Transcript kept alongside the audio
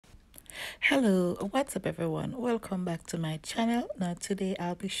Hello, what's up everyone? Welcome back to my channel. Now today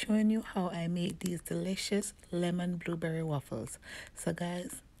I'll be showing you how I make these delicious lemon blueberry waffles. So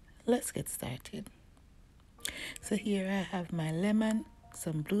guys, let's get started. So here I have my lemon,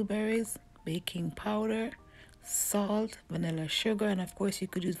 some blueberries, baking powder, salt, vanilla sugar, and of course you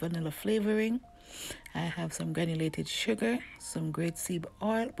could use vanilla flavoring. I have some granulated sugar, some grapeseed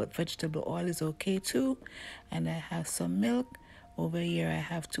oil, but vegetable oil is okay too. And I have some milk. Over here I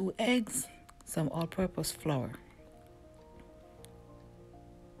have 2 eggs, some all-purpose flour.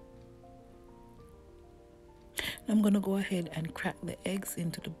 I'm going to go ahead and crack the eggs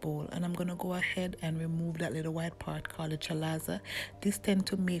into the bowl, and I'm going to go ahead and remove that little white part called the chalaza. This tends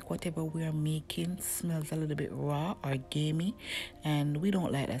to make whatever we are making smells a little bit raw or gamey, and we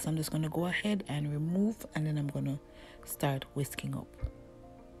don't like that. So I'm just going to go ahead and remove, and then I'm going to start whisking up.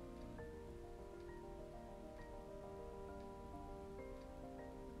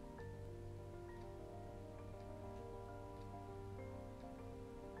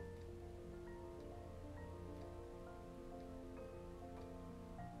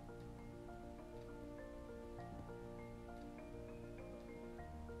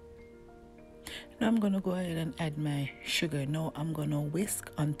 Now I'm going to go ahead and add my sugar. Now I'm going to whisk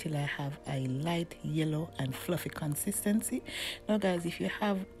until I have a light yellow and fluffy consistency. Now guys, if you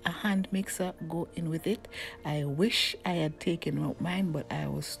have a hand mixer, go in with it. I wish I had taken out mine, but I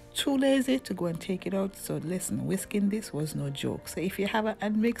was too lazy to go and take it out. So listen, whisking this was no joke. So if you have a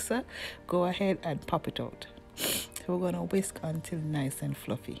hand mixer, go ahead and pop it out. So we're going to whisk until nice and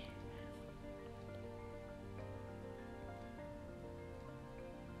fluffy.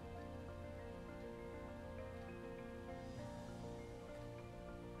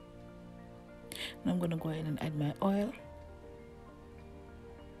 Now I'm going to go ahead and add my oil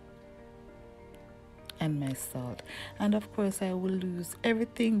and my salt, and of course I will use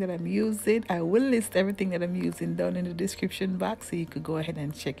everything that I'm using. I will list everything that I'm using down in the description box, so you could go ahead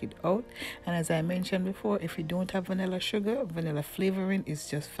and check it out. And as I mentioned before, if you don't have vanilla sugar, vanilla flavoring is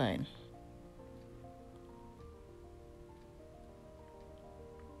just fine.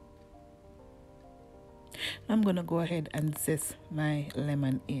 I'm going to go ahead and zest my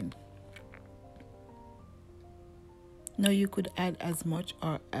lemon in. Now you could add as much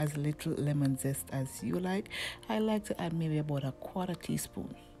or as little lemon zest as you like. I like to add maybe about a 1/4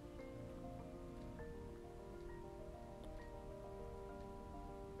 teaspoon.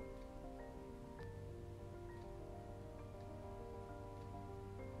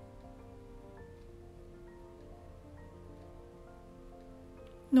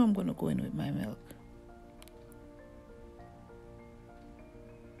 Now I'm going to go in with my milk.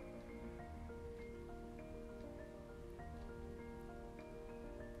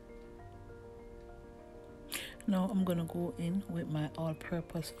 Now I'm going to go in with my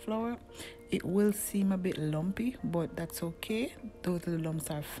all-purpose flour. It will seem a bit lumpy, but that's okay. Those little lumps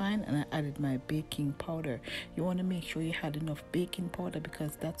are fine. And I added my baking powder. You want to make sure you had enough baking powder,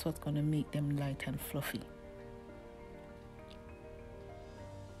 because that's what's going to make them light and fluffy.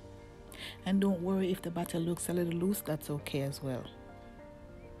 And don't worry if the batter looks a little loose, that's okay as well.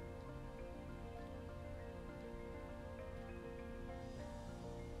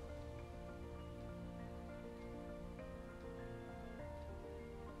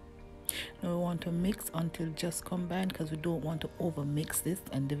 Now we want to mix until just combined, because we don't want to over mix this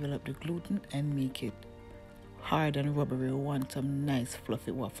and develop the gluten and make it hard and rubbery. We want some nice fluffy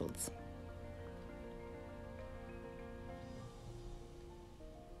waffles.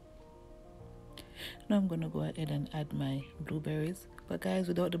 Now I'm going to go ahead and add my blueberries. But guys,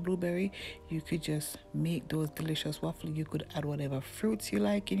 without the blueberry, you could just make those delicious waffles. You could add whatever fruits you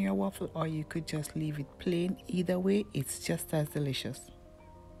like in your waffle, or you could just leave it plain. Either way, it's just as delicious.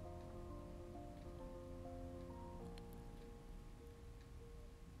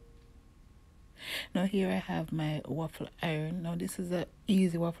 Now here I have my waffle iron. Now this is an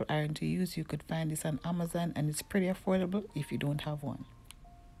easy waffle iron to use. You could find this on Amazon, and it's pretty affordable if you don't have one.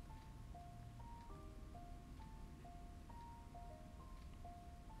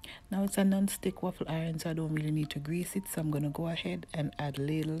 Now it's a non-stick waffle iron, so I don't really need to grease it. So I'm going to go ahead and add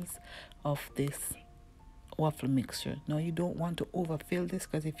ladles of this waffle mixture. Now you don't want to overfill this,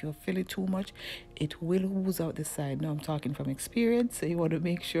 because if you fill it too much, it will ooze out the side. Now I'm talking from experience, so you want to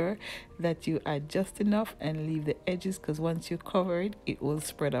make sure that you add just enough and leave the edges, because once you cover it, it will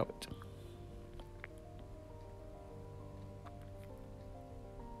spread out.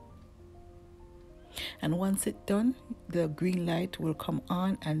 And once it's done, the green light will come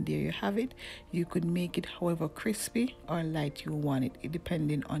on, and there you have it. You could make it however crispy or light you want it,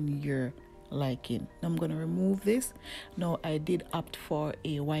 depending on your liking. Now I'm going to remove this. Now I did opt for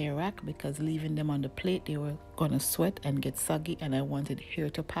a wire rack because leaving them on the plate, they were going to sweat and get soggy, and I wanted air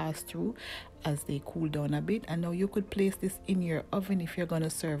to pass through as they cool down a bit. And now you could place this in your oven if you're going to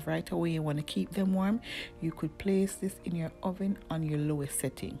serve right away. You want to keep them warm, you could place this in your oven on your lowest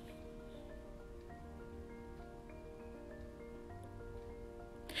setting.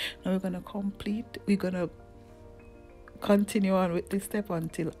 Now we're going to continue on with this step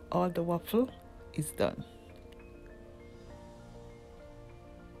until all the waffle is done.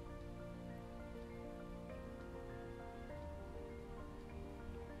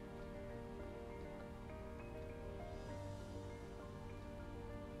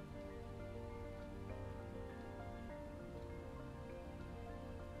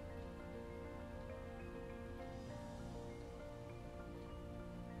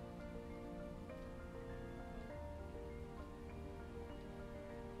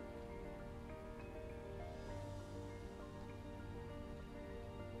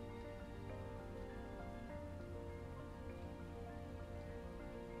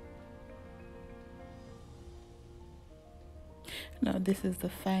 Now this is the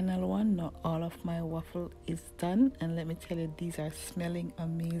final one. Now all of my waffle is done, and let me tell you, these are smelling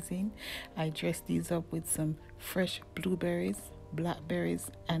amazing. I dressed these up with some fresh blueberries,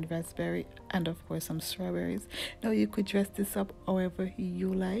 blackberries and raspberry, and of course some strawberries. Now you could dress this up however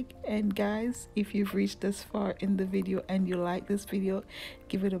you like. And guys, if you've reached this far in the video and you like this video,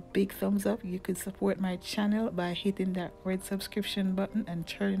 give it a big thumbs up. You could support my channel by hitting that red subscription button and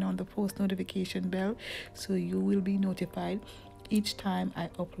turning on the post notification bell so you will be notified each time I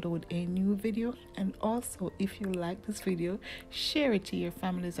upload a new video. And also, if you like this video, share it to your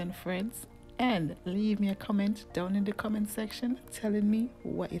families and friends, and leave me a comment down in the comment section telling me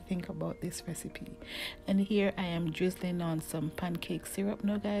what you think about this recipe. And here I am drizzling on some pancake syrup.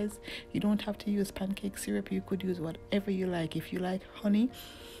 Now guys, you don't have to use pancake syrup, you could use whatever you like. If you like honey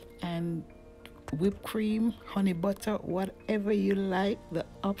and whipped cream, honey butter, whatever you like, the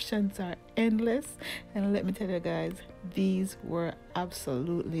options are endless. And let me tell you guys, these were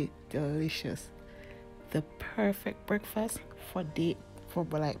absolutely delicious. The perfect breakfast for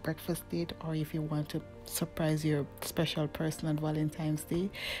like breakfast date, or if you want to surprise your special person on Valentine's Day,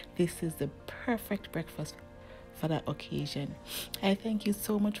 this is the perfect breakfast for that occasion. I thank you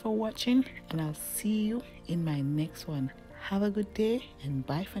so much for watching, and I'll see you in my next one. Have a good day, and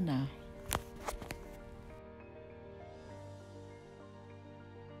bye for now.